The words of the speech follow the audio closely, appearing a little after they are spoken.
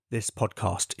This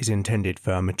podcast is intended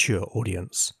for a mature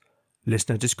audience.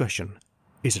 Listener discretion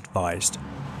is advised.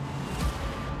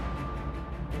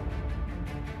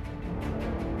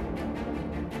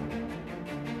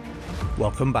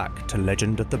 Welcome back to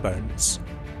Legend of the Bones.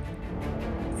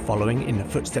 Following in the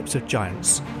footsteps of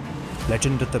giants,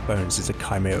 Legend of the Bones is a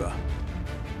chimera.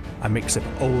 A mix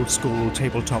of old-school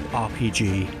tabletop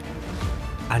RPG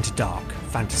and dark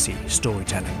fantasy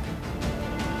storytelling.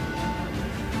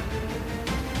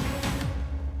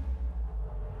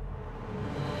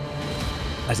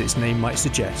 As its name might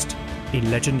suggest, in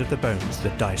Legend of the Bones the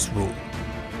dice rule.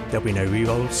 There'll be no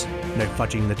rerolls, no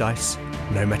fudging the dice,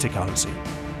 no metacurrency.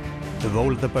 The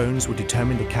roll of the bones will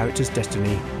determine the character's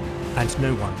destiny, and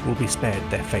no one will be spared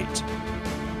their fate.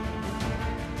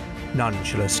 None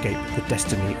shall escape the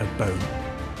destiny of Bone.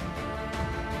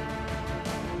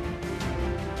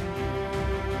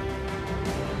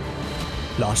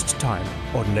 Last time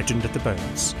on Legend of the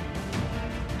Bones.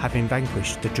 Having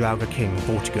vanquished the Draugr king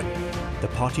Vortigern, the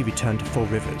party returned to Four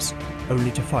Rivers, only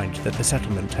to find that the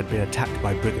settlement had been attacked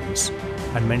by brigands,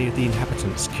 and many of the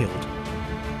inhabitants killed.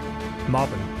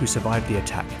 Marvin, who survived the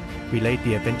attack, relayed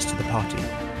the events to the party,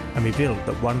 and revealed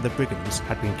that one of the brigands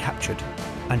had been captured,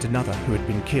 and another who had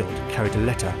been killed carried a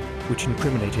letter which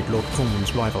incriminated Lord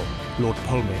Cornwall's rival, Lord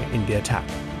Polmir, in the attack,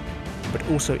 but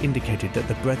also indicated that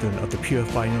the Brethren of the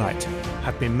Purifying Light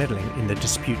had been meddling in the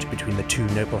dispute between the two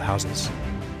noble houses.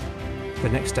 The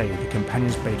next day, the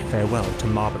companions bade farewell to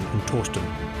Marvin and Torsten,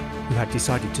 who had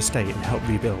decided to stay and help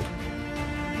rebuild.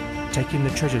 Taking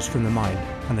the treasures from the mine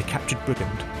and the captured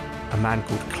brigand, a man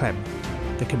called Clem,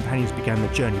 the companions began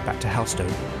the journey back to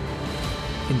Halstone.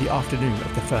 In the afternoon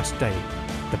of the first day,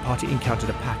 the party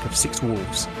encountered a pack of 6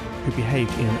 wolves, who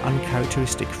behaved in an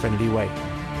uncharacteristic friendly way.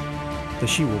 The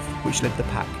she-wolf, which led the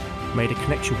pack, made a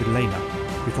connection with Lena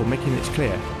before making it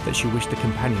clear that she wished the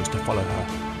companions to follow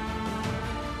her.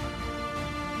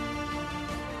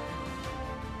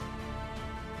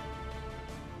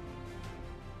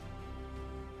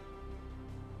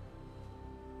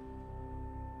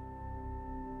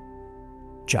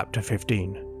 Chapter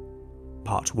 15,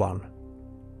 Part 1,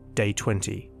 Day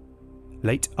 20,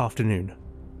 Late Afternoon.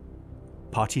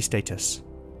 Party status: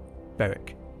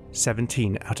 Beric,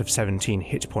 17 out of 17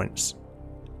 hit points.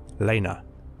 Lena,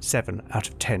 7 out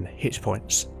of 10 hit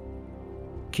points.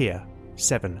 Kia,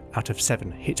 7 out of 7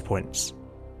 hit points.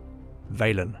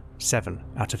 Valen, 7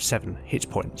 out of 7 hit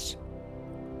points.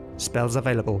 Spells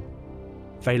available: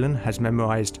 Valen has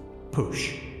memorized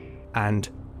Push and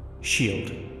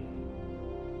Shield.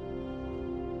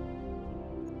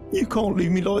 You can't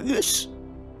leave me like this!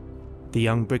 The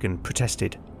young brigand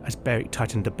protested as Beric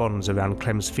tightened the bonds around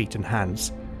Clem's feet and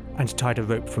hands and tied a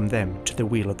rope from them to the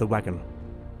wheel of the wagon.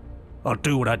 "I'll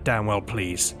do what I damn well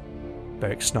please,"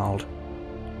 Beric snarled.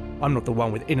 "I'm not the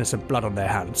one with innocent blood on their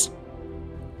hands."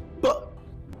 But...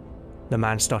 The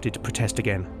man started to protest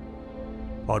again.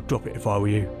 "I'd drop it if I were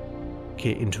you,"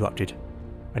 Kia interrupted,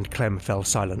 and Clem fell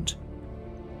silent.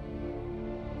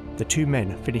 The two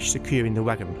men finished securing the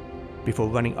wagon before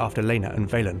running after Lena and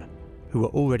Valen, who were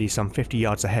already some 50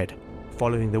 yards ahead,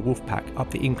 following the wolf pack up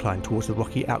the incline towards the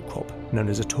rocky outcrop known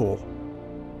as a tor.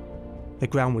 The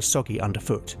ground was soggy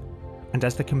underfoot, and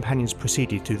as the companions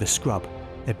proceeded through the scrub,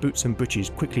 their boots and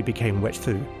breeches quickly became wet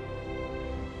through.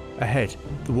 Ahead,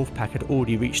 the wolf pack had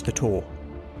already reached the tor,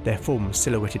 their forms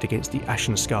silhouetted against the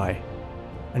ashen sky,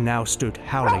 and now stood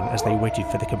howling as they waited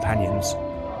for the companions.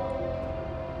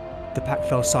 The pack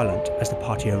fell silent as the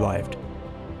party arrived,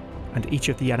 and each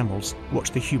of the animals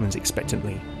watched the humans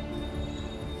expectantly.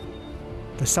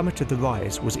 The summit of the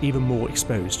rise was even more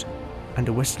exposed, and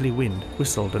a westerly wind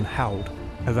whistled and howled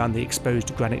around the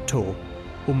exposed granite tor,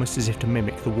 almost as if to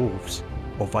mimic the wolves,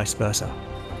 or vice versa.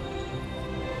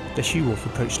 The she-wolf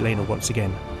approached Lena once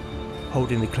again,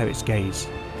 holding the cleric's gaze.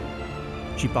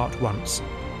 She barked once,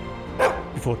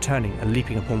 before turning and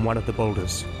leaping upon one of the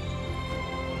boulders.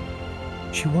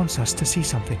 "She wants us to see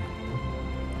something,"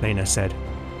 Lena said.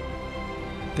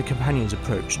 The companions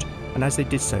approached, and as they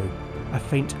did so, a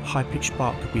faint, high-pitched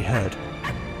bark could be heard.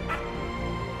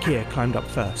 Kia climbed up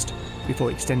first,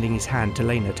 before extending his hand to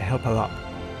Lena to help her up.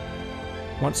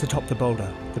 Once atop the boulder,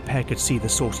 the pair could see the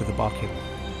source of the barking.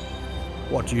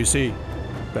 "What do you see?"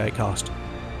 Beric asked.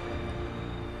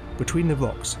 Between the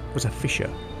rocks was a fissure,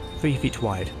 3 feet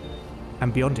wide,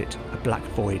 and beyond it a black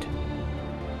void.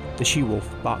 The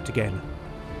she-wolf barked again,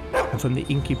 and from the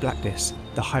inky blackness,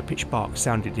 the high-pitched bark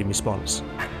sounded in response.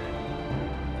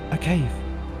 "A cave,"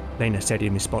 Lena said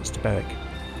in response to Beric.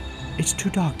 "It's too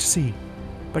dark to see,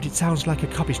 but it sounds like a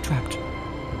cub is trapped."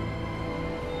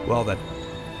 "Well then,"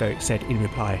 Beric said in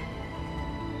reply,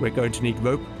 "we're going to need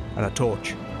rope and a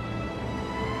torch."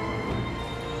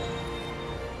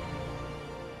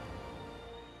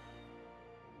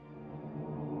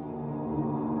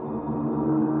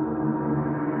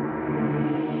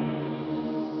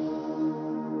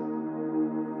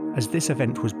 as this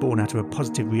event was born out of a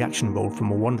positive reaction roll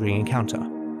from a wandering encounter,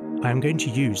 I am going to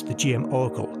use the GM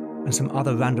Oracle and some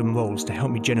other random rolls to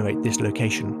help me generate this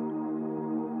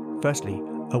location. Firstly,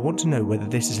 I want to know whether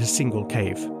this is a single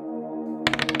cave.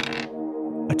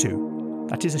 A 2.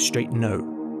 That is a straight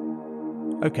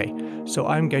no. Okay, so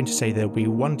I am going to say there will be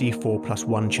 1d4 plus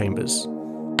 1 chambers.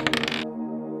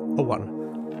 A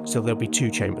 1, so there'll be 2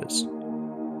 chambers.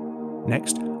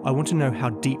 Next, I want to know how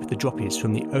deep the drop is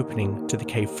from the opening to the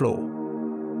cave floor.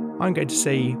 I'm going to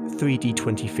say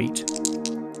 3d20 feet.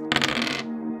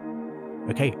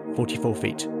 Okay, 44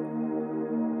 feet.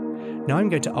 Now I'm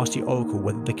going to ask the Oracle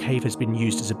whether the cave has been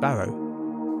used as a barrow.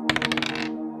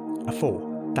 A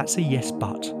 4, that's a yes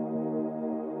but.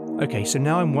 Okay, so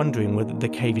now I'm wondering whether the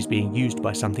cave is being used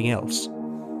by something else.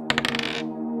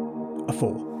 A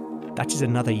 4, that is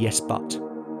another yes but.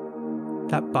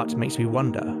 That but makes me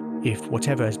wonder if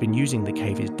whatever has been using the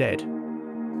cave is dead.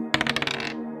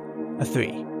 A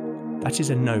 3, that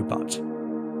is a no but.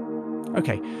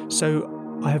 Okay, so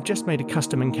I have just made a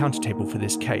custom encounter table for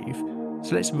this cave,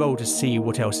 so let's roll to see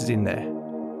what else is in there.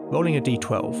 Rolling a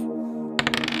d12.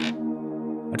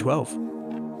 A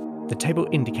 12. The table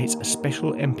indicates a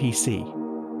special NPC.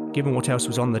 Given what else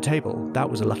was on the table, that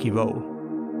was a lucky roll.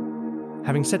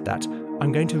 Having said that,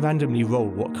 I'm going to randomly roll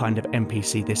what kind of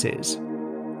NPC this is.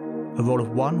 A roll of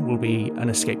 1 will be an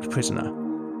escaped prisoner.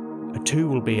 A 2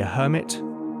 will be a hermit.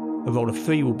 A roll of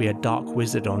 3 will be a dark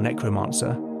wizard or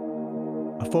necromancer.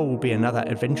 A 4 will be another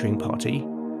adventuring party.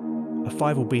 A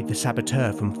 5 will be the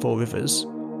saboteur from Four Rivers.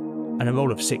 And a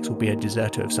roll of 6 will be a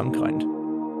deserter of some kind.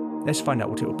 Let's find out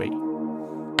what it will be.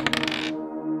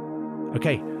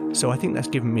 Okay, so I think that's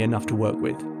given me enough to work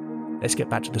with. Let's get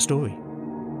back to the story.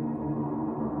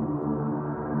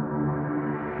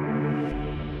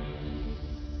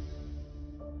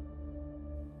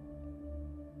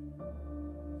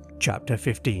 Chapter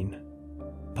 15,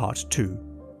 Part 2,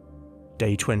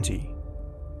 Day 20,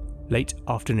 Late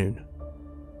Afternoon.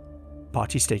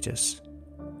 Party status: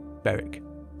 Beric,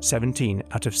 17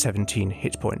 out of 17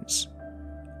 hit points.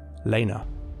 Lena,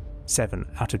 7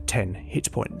 out of 10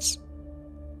 hit points.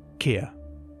 Kier,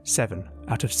 7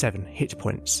 out of 7 hit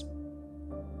points.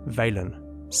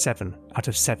 Valen, 7 out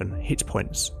of 7 hit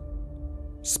points.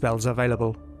 Spells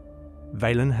available: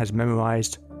 Valen has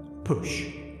memorized Push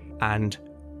and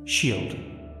Shield.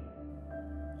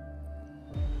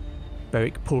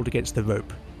 Beric pulled against the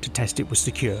rope to test it was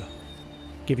secure,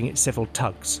 giving it several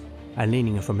tugs and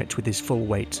leaning from it with his full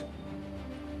weight.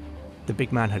 The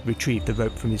big man had retrieved the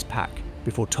rope from his pack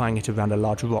before tying it around a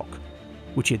large rock,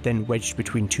 which he had then wedged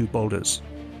between 2 boulders.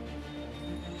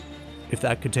 "If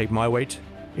that could take my weight,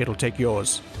 it'll take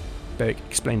yours," Beric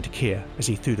explained to Kier as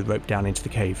he threw the rope down into the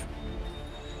cave.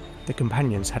 The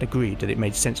companions had agreed that it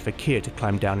made sense for Kier to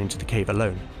climb down into the cave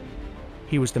alone.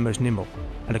 He was the most nimble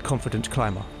and a confident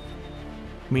climber.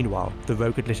 Meanwhile, the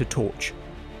rogue had lit a torch,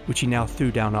 which he now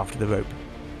threw down after the rope.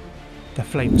 The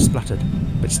flame spluttered,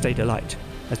 but stayed alight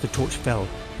as the torch fell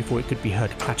before it could be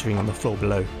heard clattering on the floor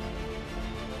below.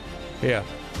 "Here,"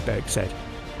 Beric said,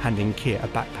 handing Kier a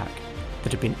backpack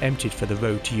that had been emptied for the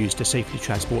rogue to use to safely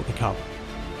transport the cub.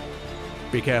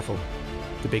 "Be careful,"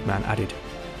 the big man added.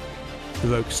 The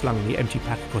rogue slung the empty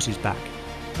pack across his back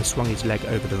and swung his leg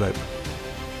over the rope.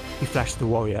 He flashed the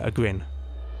warrior a grin.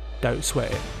 "Don't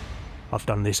sweat it. I've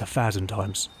done this 1,000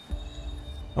 times."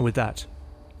 And with that,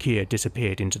 Kier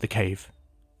disappeared into the cave.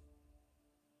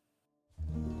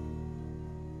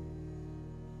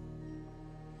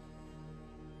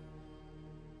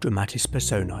 Dramatis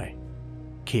Personae,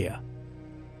 Kier.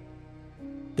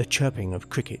 The chirping of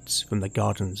crickets from the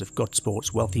gardens of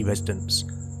Godsport's wealthy residents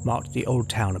marked the old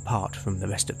town apart from the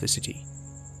rest of the city,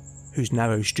 whose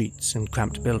narrow streets and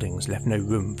cramped buildings left no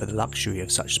room for the luxury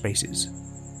of such spaces.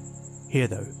 Here,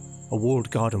 though, a walled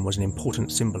garden was an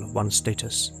important symbol of one's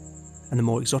status, and the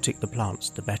more exotic the plants,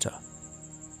 the better.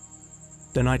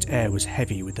 The night air was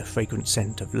heavy with the fragrant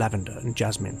scent of lavender and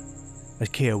jasmine, as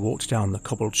Kier walked down the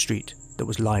cobbled street that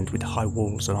was lined with high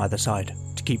walls on either side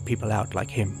to keep people out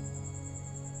like him.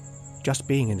 Just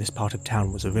being in this part of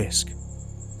town was a risk.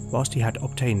 Whilst he had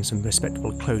obtained some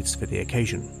respectable clothes for the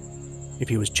occasion, if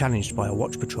he was challenged by a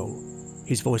watch patrol,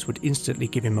 his voice would instantly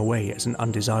give him away as an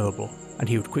undesirable, and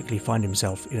he would quickly find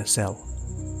himself in a cell.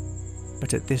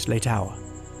 But at this late hour,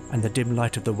 and the dim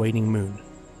light of the waning moon,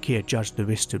 Kier judged the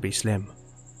risk to be slim.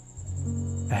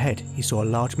 Ahead, he saw a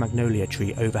large magnolia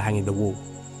tree overhanging the wall,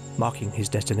 marking his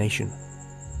destination.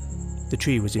 The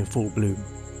tree was in full bloom,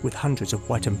 with hundreds of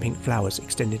white and pink flowers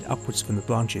extended upwards from the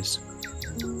branches.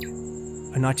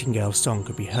 A nightingale's song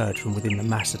could be heard from within the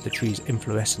mass of the tree's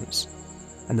inflorescence,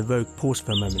 and the rogue paused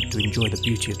for a moment to enjoy the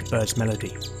beauty of the bird's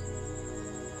melody.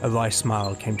 A wry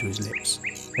smile came to his lips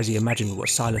as he imagined what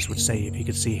Silas would say if he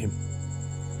could see him.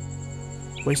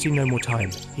 Wasting no more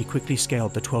time, he quickly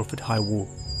scaled the 12-foot-high wall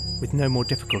with no more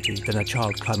difficulty than a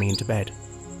child climbing into bed.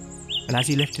 And as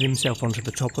he lifted himself onto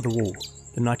the top of the wall,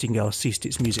 the nightingale ceased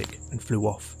its music and flew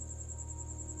off.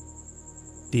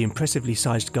 The impressively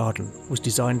sized garden was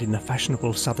designed in the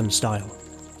fashionable southern style,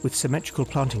 with symmetrical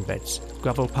planting beds,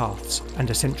 gravel paths, and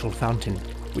a central fountain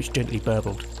which gently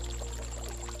burbled.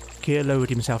 Keir lowered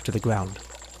himself to the ground,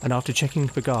 and after checking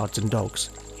for guards and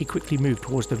dogs, he quickly moved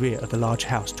towards the rear of the large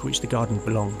house to which the garden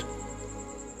belonged.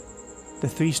 The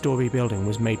 3-storey building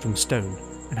was made from stone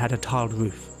and had a tiled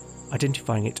roof,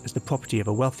 identifying it as the property of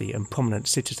a wealthy and prominent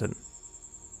citizen.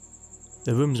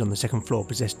 The rooms on the second floor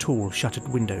possessed tall, shuttered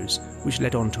windows which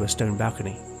led on to a stone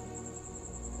balcony.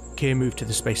 Keir moved to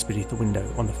the space beneath the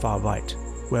window on the far right,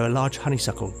 where a large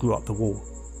honeysuckle grew up the wall.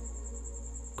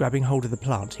 Grabbing hold of the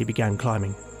plant, he began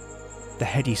climbing, the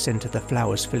heady scent of the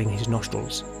flowers filling his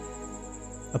nostrils.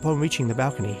 Upon reaching the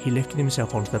balcony, he lifted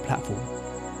himself onto the platform.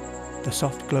 The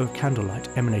soft glow of candlelight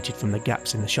emanated from the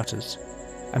gaps in the shutters,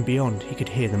 and beyond he could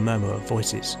hear the murmur of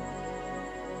voices.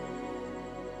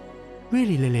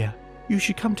 Really, Lilia, you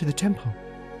should come to the temple.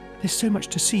 There's so much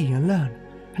to see and learn,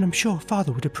 and I'm sure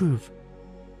Father would approve.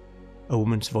 A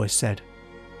woman's voice said.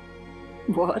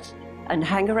 What? And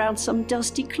hang around some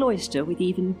dusty cloister with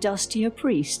even dustier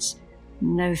priests?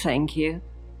 No, thank you.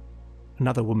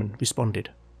 Another woman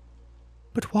responded.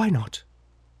 But why not?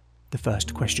 The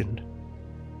first questioned.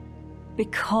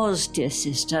 Because, dear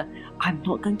sister, I'm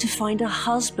not going to find a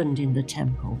husband in the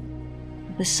temple.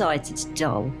 Besides, it's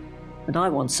dull, and I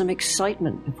want some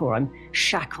excitement before I'm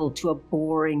shackled to a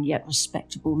boring yet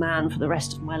respectable man for the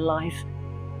rest of my life.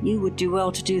 You would do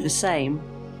well to do the same.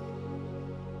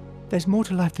 There's more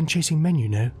to life than chasing men, you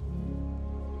know.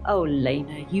 Oh,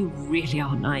 Lena, you really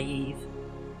are naive.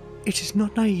 It is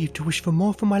not naive to wish for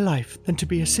more for my life than to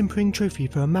be a simpering trophy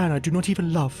for a man I do not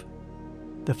even love,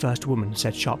 the first woman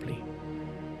said sharply.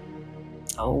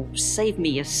 Oh, save me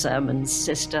your sermons,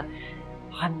 sister.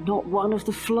 I'm not one of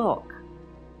the flock.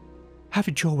 Have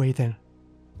it your way, then.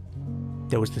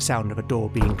 There was the sound of a door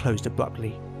being closed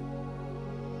abruptly.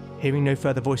 Hearing no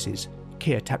further voices,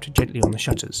 Keir tapped gently on the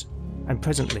shutters, and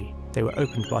presently they were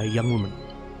opened by a young woman,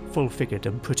 full-figured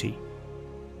and pretty.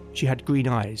 She had green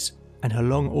eyes, and her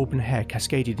long auburn hair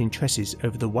cascaded in tresses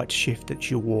over the white shift that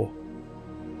she wore.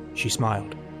 She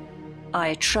smiled.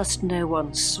 I trust no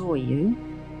one saw you?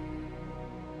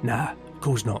 Nah, of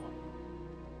course not,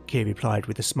 Keir replied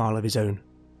with a smile of his own.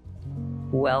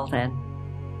 Well then,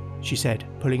 she said,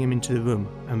 pulling him into the room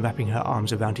and wrapping her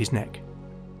arms around his neck.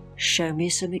 Show me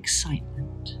some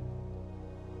excitement.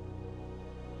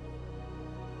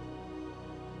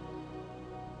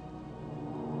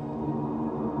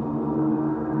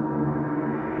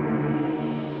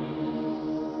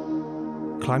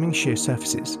 Climbing sheer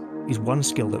surfaces is one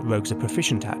skill that rogues are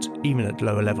proficient at, even at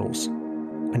lower levels.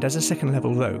 And as a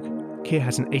second-level rogue, Keir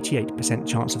has an 88%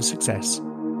 chance of success.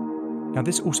 Now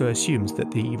this also assumes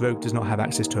that the rogue does not have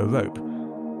access to a rope,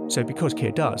 so because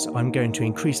Keir does, I'm going to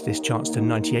increase this chance to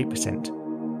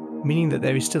 98%, meaning that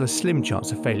there is still a slim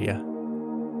chance of failure.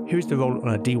 Here is the roll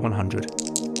on a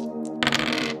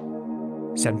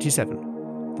D100.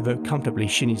 77. The rogue comfortably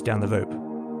shinnies down the rope.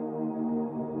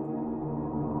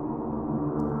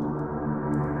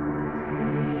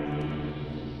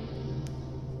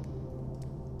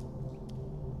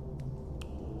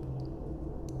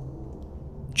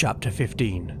 Chapter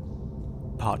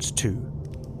 15, Part 2,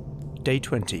 Day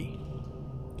 20,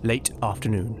 Late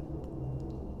Afternoon.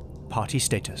 Party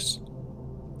status: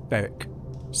 Beric,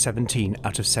 17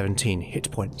 out of 17 hit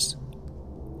points.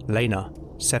 Lena,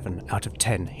 7 out of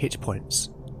 10 hit points.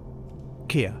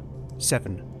 Keir,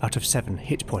 7 out of 7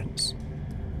 hit points.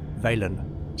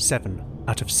 Valen, 7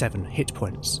 out of 7 hit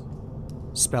points.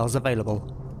 Spells available: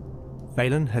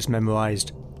 Valen has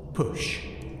memorized Push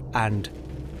and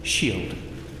Shield.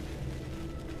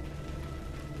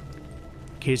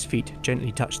 Keir's feet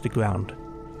gently touched the ground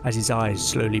as his eyes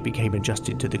slowly became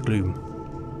adjusted to the gloom.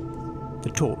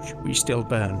 The torch, which still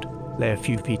burned, lay a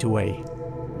few feet away,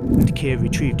 and Keir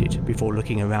retrieved it before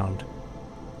looking around.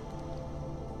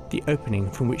 The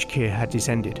opening from which Keir had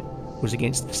descended was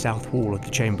against the south wall of the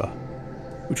chamber,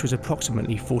 which was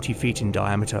approximately 40 feet in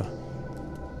diameter.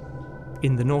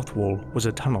 In the north wall was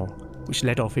a tunnel which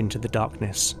led off into the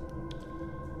darkness,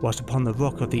 whilst upon the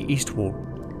rock of the east wall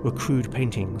were crude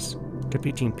paintings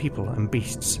depicting people and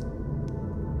beasts,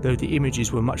 though the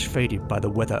images were much faded by the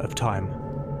weather of time.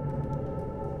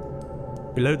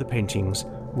 Below the paintings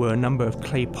were a number of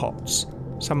clay pots,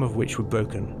 some of which were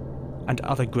broken, and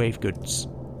other grave goods,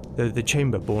 though the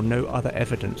chamber bore no other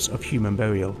evidence of human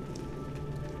burial.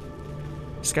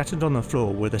 Scattered on the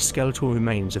floor were the skeletal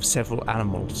remains of several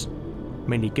animals,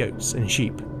 mainly goats and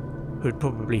sheep, who had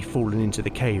probably fallen into the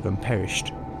cave and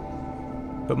perished.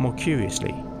 But more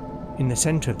curiously, in the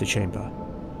centre of the chamber,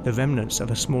 the remnants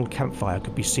of a small campfire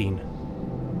could be seen.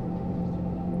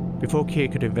 Before Keir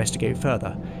could investigate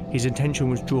further, his attention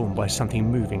was drawn by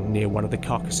something moving near one of the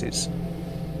carcasses.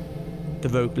 The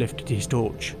rogue lifted his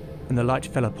torch, and the light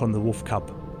fell upon the wolf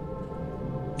cub.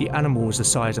 The animal was the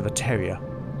size of a terrier,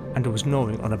 and was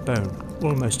gnawing on a bone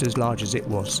almost as large as it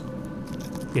was,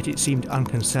 yet it seemed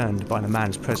unconcerned by the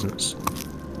man's presence.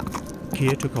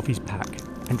 Keir took off his pack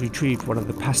and retrieved one of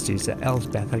the pasties that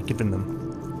Elsbeth had given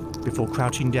them, before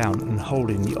crouching down and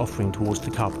holding the offering towards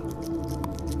the cub.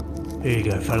 "Here you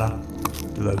go, fella,"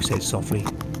 the rogue said softly.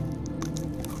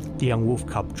 The young wolf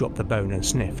cub dropped the bone and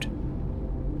sniffed.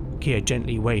 Keir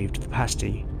gently waved the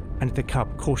pasty, and the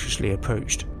cub cautiously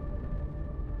approached.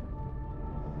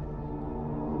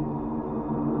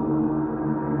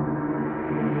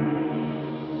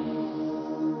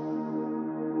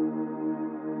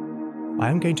 I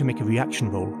am going to make a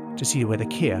reaction roll to see whether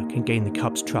Keir can gain the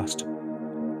cub's trust.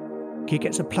 Keir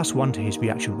gets a +1 to his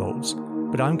reaction rolls,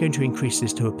 but I'm going to increase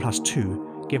this to a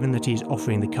 +2 given that he is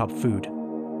offering the cub food.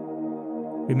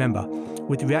 Remember,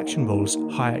 with reaction rolls,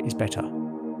 higher is better.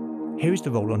 Here is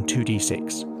the roll on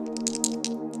 2d6.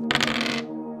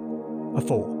 A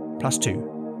 4,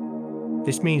 +2.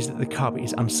 This means that the cub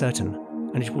is uncertain,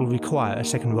 and it will require a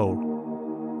second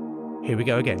roll. Here we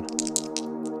go again.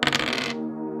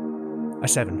 A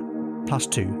 7,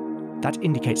 +2. That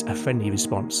indicates a friendly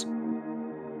response.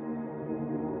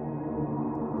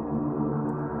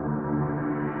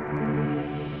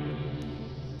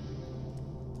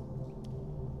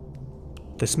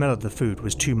 The smell of the food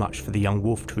was too much for the young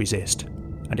wolf to resist,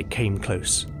 and it came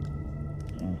close.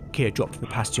 Keir dropped the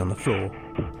pasty on the floor,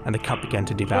 and the cub began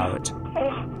to devour it.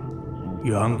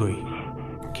 "You're hungry,"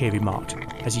 Keir remarked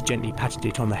as he gently patted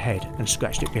it on the head and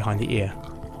scratched it behind the ear.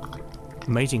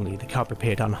 Amazingly, the cub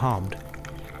appeared unharmed,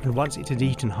 and once it had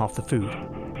eaten half the food,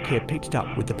 Keir picked it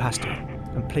up with the pasty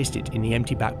and placed it in the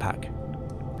empty backpack.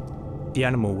 The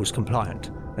animal was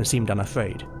compliant and seemed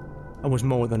unafraid, and was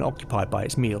more than occupied by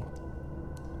its meal.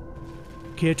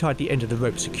 Keir tied the end of the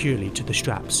rope securely to the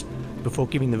straps before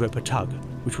giving the rope a tug,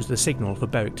 which was the signal for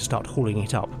Beric to start hauling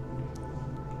it up.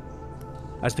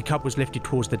 As the cub was lifted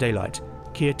towards the daylight,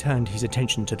 Keir turned his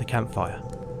attention to the campfire.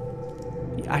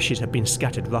 The ashes had been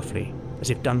scattered roughly, as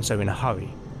if done so in a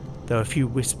hurry, though a few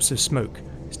wisps of smoke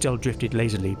still drifted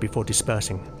lazily before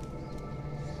dispersing.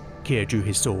 Keir drew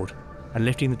his sword, and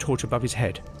lifting the torch above his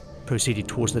head, proceeded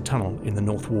towards the tunnel in the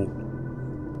north wall.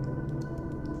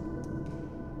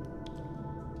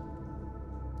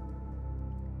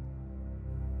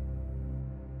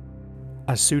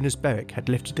 As soon as Beric had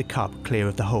lifted the cub clear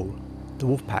of the hole, the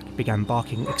wolf pack began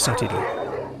barking excitedly,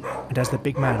 and as the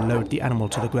big man lowered the animal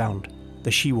to the ground,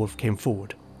 the she-wolf came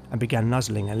forward and began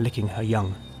nuzzling and licking her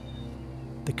young.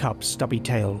 The cub's stubby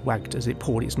tail wagged as it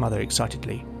pawed its mother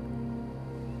excitedly.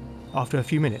 After a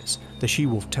few minutes, the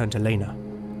she-wolf turned to Lena,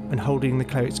 and holding the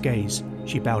cleric's gaze,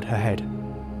 she bowed her head.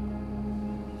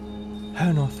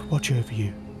 "Hernoth watch over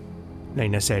you,"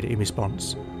 Lena said in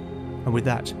response, and with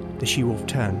that, the she-wolf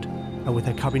turned, and with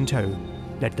her cub in tow,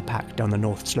 led the pack down the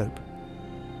north slope.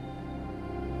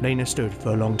 Lena stood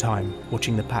for a long time,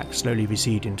 watching the pack slowly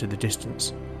recede into the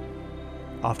distance.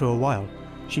 After a while,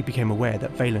 she became aware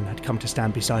that Valen had come to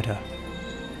stand beside her.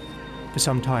 For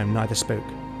some time neither spoke,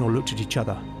 nor looked at each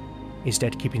other,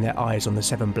 instead keeping their eyes on the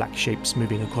 7 black shapes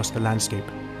moving across the landscape.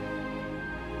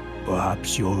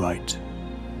 "Perhaps you're right,"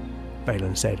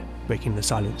 Valen said, breaking the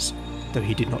silence, though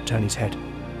he did not turn his head.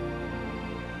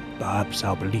 "Perhaps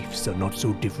our beliefs are not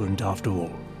so different after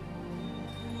all."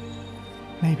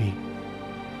 "Maybe,"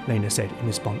 Lena said in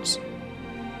response.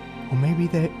 "Or maybe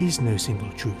there is no single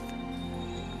truth.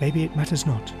 Maybe it matters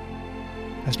not,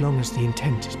 as long as the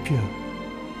intent is pure."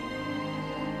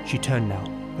 She turned now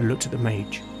and looked at the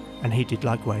mage, and he did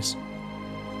likewise.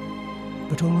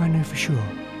 "But all I know for sure,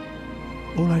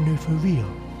 all I know for real,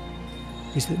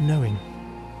 is that knowing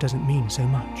doesn't mean so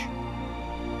much."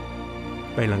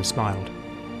 Valen smiled.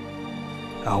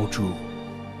 "How true.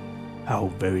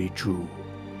 How very true."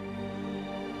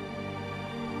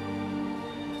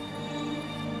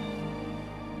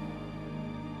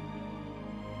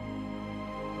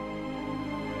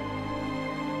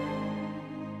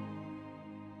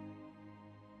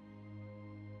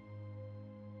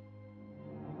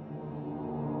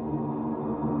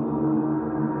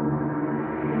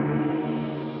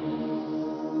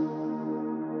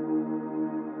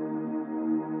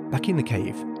 Back in the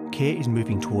cave, Keir is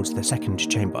moving towards the second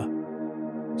chamber.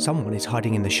 Someone is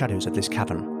hiding in the shadows of this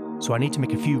cavern, so I need to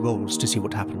make a few rolls to see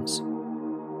what happens.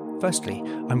 Firstly,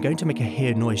 I'm going to make a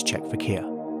hear noise check for Keir,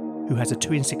 who has a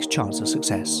 2 in 6 chance of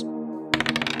success.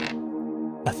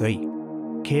 A 3.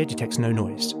 Keir detects no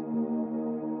noise.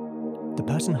 The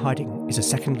person hiding is a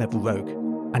second level rogue,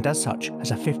 and as such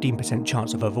has a 15%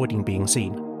 chance of avoiding being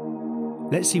seen.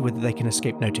 Let's see whether they can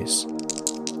escape notice.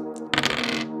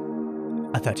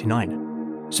 A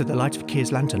 39, so the light of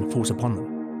Keir's lantern falls upon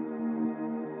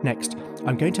them. Next,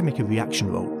 I'm going to make a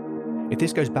reaction roll. If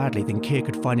this goes badly, then Keir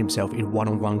could find himself in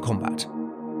one-on-one combat.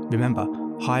 Remember,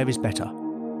 higher is better.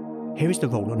 Here is the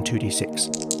roll on 2d6.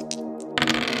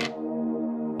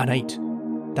 An 8.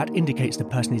 That indicates the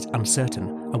person is uncertain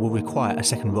and will require a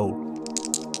second roll.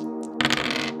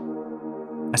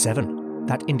 A 7.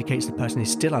 That indicates the person is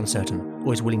still uncertain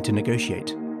or is willing to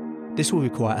negotiate. This will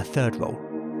require a third roll.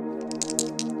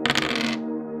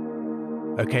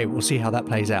 Okay, we'll see how that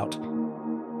plays out.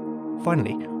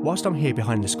 Finally, whilst I'm here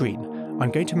behind the screen,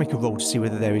 I'm going to make a roll to see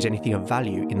whether there is anything of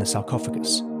value in the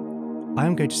sarcophagus. I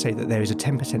am going to say that there is a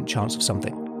 10% chance of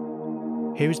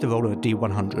something. Here is the roll on a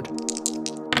D100.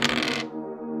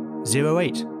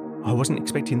 08. I wasn't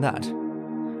expecting that.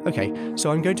 Okay,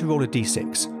 so I'm going to roll a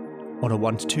D6. On a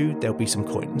 1 to 2, there'll be some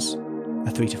coins.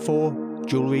 A 3 to 4,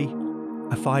 jewellery.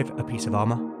 A 5, a piece of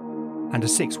armour. And a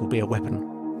 6 will be a weapon.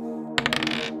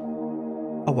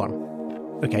 A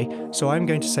 1. Okay, so I'm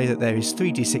going to say that there is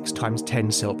 3d6 times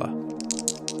 10 silver.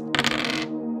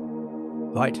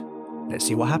 Right, let's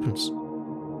see what happens.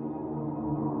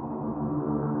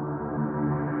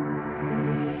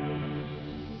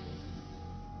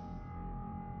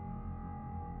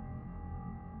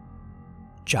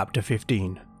 Chapter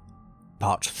 15,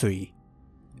 Part 3,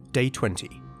 Day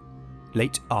 20,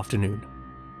 Late Afternoon.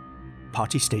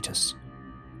 Party status: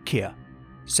 Keir,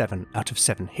 7 out of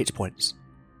 7 hit points.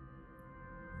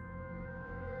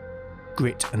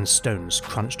 Grit and stones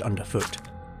crunched underfoot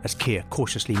as Keir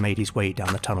cautiously made his way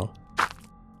down the tunnel.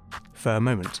 For a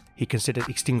moment, he considered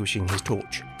extinguishing his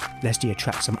torch, lest he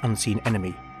attract some unseen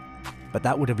enemy, but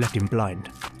that would have left him blind,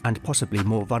 and possibly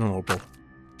more vulnerable.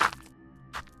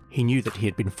 He knew that he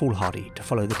had been foolhardy to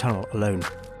follow the tunnel alone.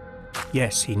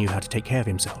 Yes, he knew how to take care of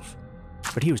himself,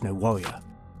 but he was no warrior,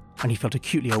 and he felt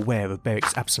acutely aware of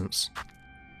Beric's absence.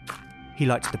 He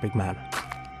liked the big man.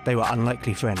 They were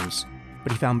unlikely friends,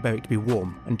 but he found Beric to be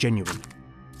warm and genuine,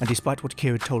 and despite what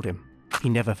Keir had told him, he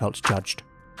never felt judged.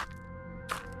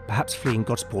 Perhaps fleeing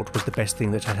Godsport was the best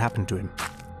thing that had happened to him.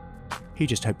 He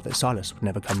just hoped that Silas would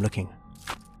never come looking.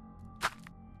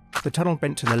 The tunnel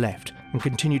bent to the left and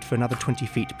continued for another 20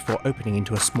 feet before opening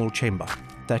into a small chamber,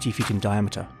 30 feet in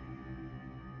diameter.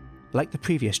 Like the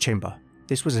previous chamber,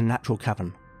 this was a natural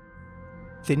cavern.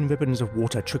 Thin ribbons of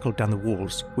water trickled down the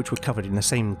walls, which were covered in the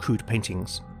same crude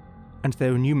paintings, and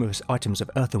there were numerous items of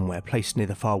earthenware placed near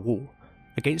the far wall,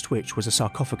 against which was a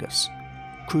sarcophagus,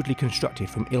 crudely constructed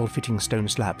from ill-fitting stone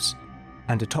slabs,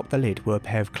 and atop the lid were a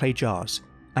pair of clay jars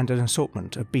and an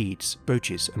assortment of beads,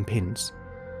 brooches and pins.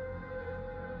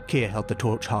 Keir held the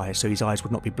torch high so his eyes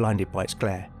would not be blinded by its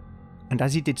glare, and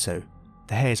as he did so,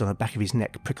 the hairs on the back of his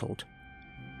neck prickled.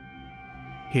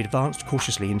 He advanced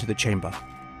cautiously into the chamber,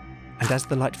 and as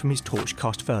the light from his torch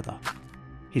cast further,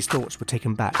 his thoughts were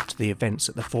taken back to the events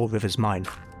at the Four Rivers mine.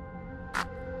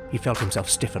 He felt himself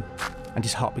stiffen, and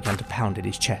his heart began to pound in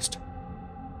his chest.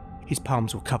 His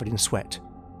palms were covered in sweat,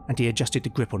 and he adjusted the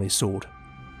grip on his sword.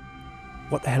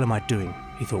 What the hell am I doing?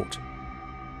 He thought.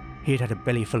 He had had a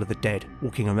belly full of the dead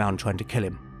walking around trying to kill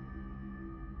him.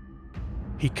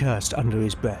 He cursed under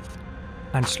his breath,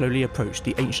 and slowly approached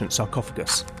the ancient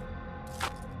sarcophagus.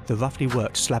 The roughly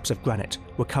worked slabs of granite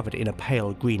were covered in a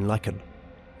pale green lichen,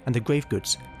 and the grave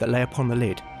goods that lay upon the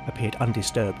lid appeared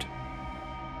undisturbed.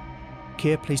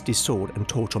 Keir placed his sword and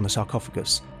torch on the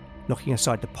sarcophagus, knocking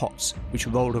aside the pots, which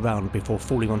rolled around before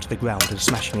falling onto the ground and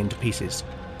smashing into pieces.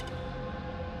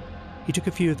 He took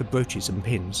a few of the brooches and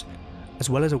pins, as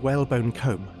well as a whalebone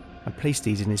comb, and placed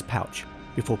these in his pouch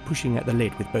before pushing at the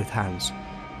lid with both hands.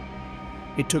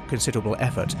 It took considerable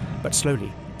effort, but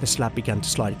slowly the slab began to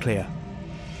slide clear.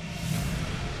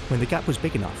 When the gap was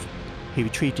big enough, he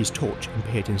retrieved his torch and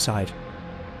peered inside.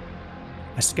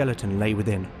 A skeleton lay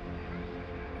within.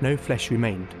 No flesh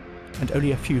remained, and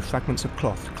only a few fragments of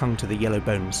cloth clung to the yellow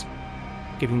bones,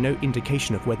 giving no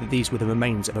indication of whether these were the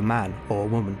remains of a man or a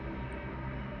woman.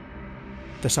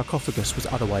 The sarcophagus was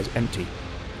otherwise empty,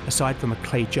 aside from a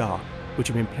clay jar which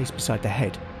had been placed beside the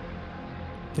head.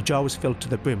 The jar was filled to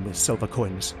the brim with silver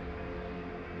coins.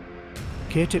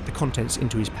 Keir tipped the contents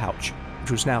into his pouch,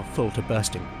 which was now full to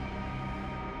bursting.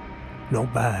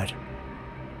 "Not bad,"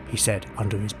 he said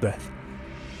under his breath.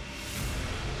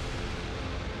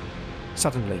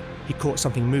 Suddenly, he caught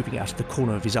something moving out of the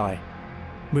corner of his eye.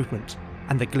 Movement,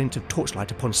 and the glint of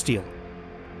torchlight upon steel.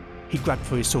 He grabbed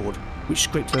for his sword, which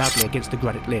scraped loudly against the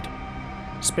granite lid.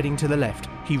 Spinning to the left,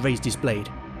 he raised his blade,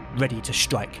 ready to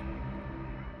strike.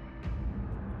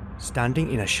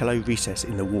 Standing in a shallow recess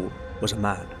in the wall was a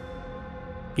man.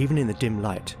 Even in the dim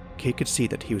light, Keir could see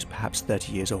that he was perhaps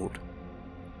 30 years old.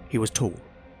 He was tall,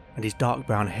 and his dark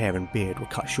brown hair and beard were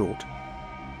cut short.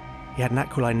 He had an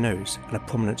aquiline nose and a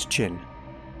prominent chin.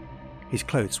 His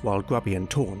clothes, while grubby and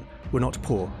torn, were not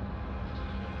poor.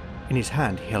 In his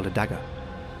hand he held a dagger,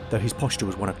 though his posture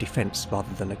was one of defence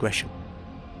rather than aggression.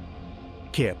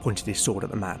 Keir pointed his sword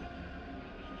at the man.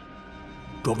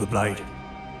 "Drop the blade,"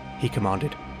 he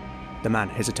commanded. The man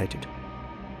hesitated.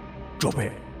 "Drop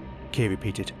it," Keir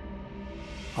repeated.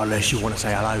 "Unless you want to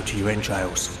say hello to your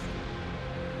entrails."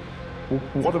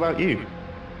 What about you?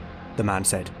 The man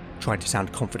said, trying to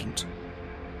sound confident.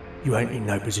 "You ain't in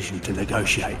no position to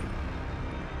negotiate.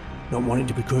 Not wanting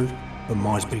to be crude, but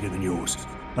mine's bigger than yours,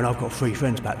 and I've got 3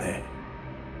 friends back there."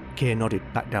 Keir nodded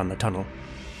back down the tunnel.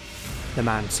 The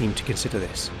man seemed to consider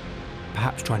this,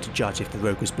 perhaps trying to judge if the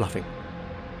rogue was bluffing.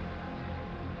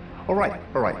 All right.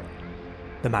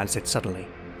 The man said suddenly,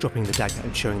 dropping the dagger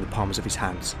and showing the palms of his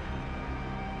hands.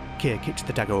 Keir kicked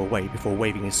the dagger away before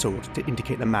waving his sword to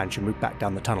indicate the man should move back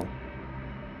down the tunnel.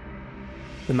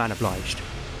 The man obliged,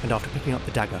 and after picking up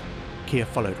the dagger, Keir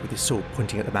followed with his sword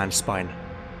pointing at the man's spine.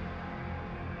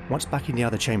 Once back in the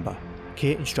other chamber,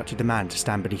 Keir instructed the man to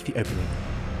stand beneath the opening.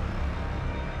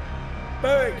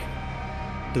 "Beg!"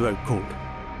 The rogue called,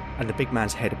 and the big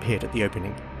man's head appeared at the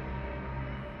opening.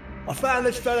 "I found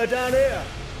this fella down here.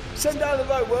 Send down the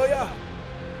rope, will ya?"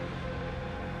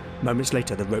 Moments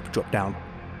later, the rope dropped down.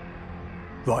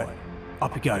 "Right,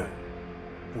 up you go.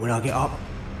 When I get up,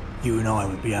 you and I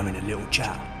will be having a little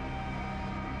chat."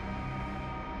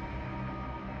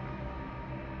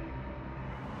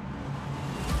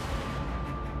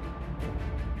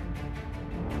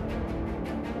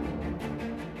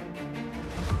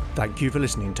 Thank you for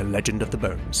listening to Legend of the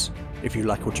Bones. If you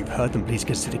like what you've heard, then please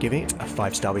consider giving it a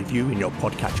 5-star review in your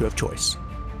podcatcher of choice.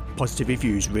 Positive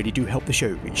reviews really do help the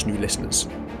show reach new listeners.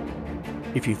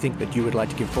 If you think that you would like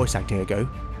to give voice acting a go,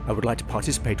 and would like to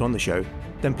participate on the show,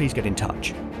 then please get in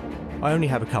touch. I only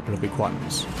have a couple of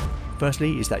requirements.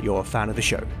 Firstly is that you're a fan of the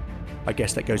show. I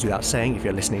guess that goes without saying if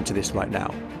you're listening to this right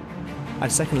now.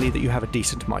 And secondly, that you have a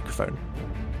decent microphone.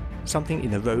 Something in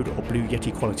the Rode or Blue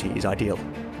Yeti quality is ideal.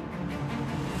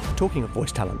 Talking of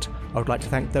voice talent, I would like to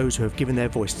thank those who have given their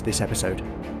voice to this episode.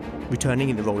 Returning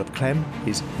in the role of Clem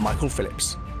is Michael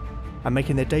Phillips. And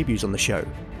making their debuts on the show,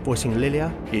 voicing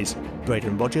Lilia, is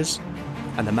Braden Rogers,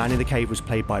 and the man in the cave was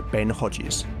played by Ben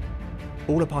Hodges.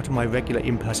 All are part of my regular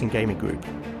in-person gaming group,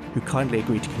 who kindly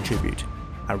agreed to contribute.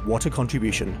 And what a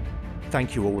contribution.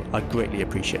 Thank you all, I greatly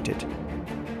appreciate it.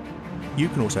 You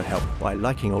can also help by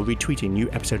liking or retweeting new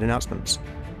episode announcements,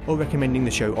 or recommending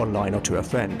the show online or to a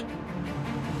friend.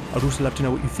 I'd also love to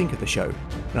know what you think of the show,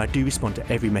 and I do respond to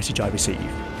every message I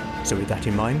receive. So with that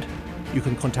in mind, you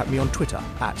can contact me on Twitter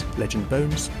at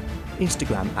LegendBones,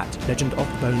 Instagram at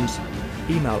LegendOfTheBones,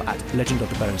 email at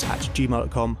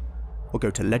legendofthebones@gmail.com, or go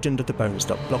to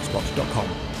legendofthebones.blogspot.com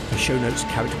for show notes,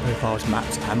 character profiles,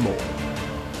 maps, and more.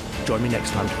 Join me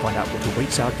next time to find out what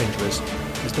awaits our adventurers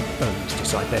as the bones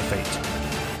decide their fate.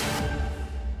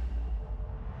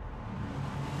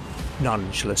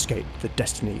 None shall escape the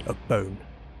destiny of Bone.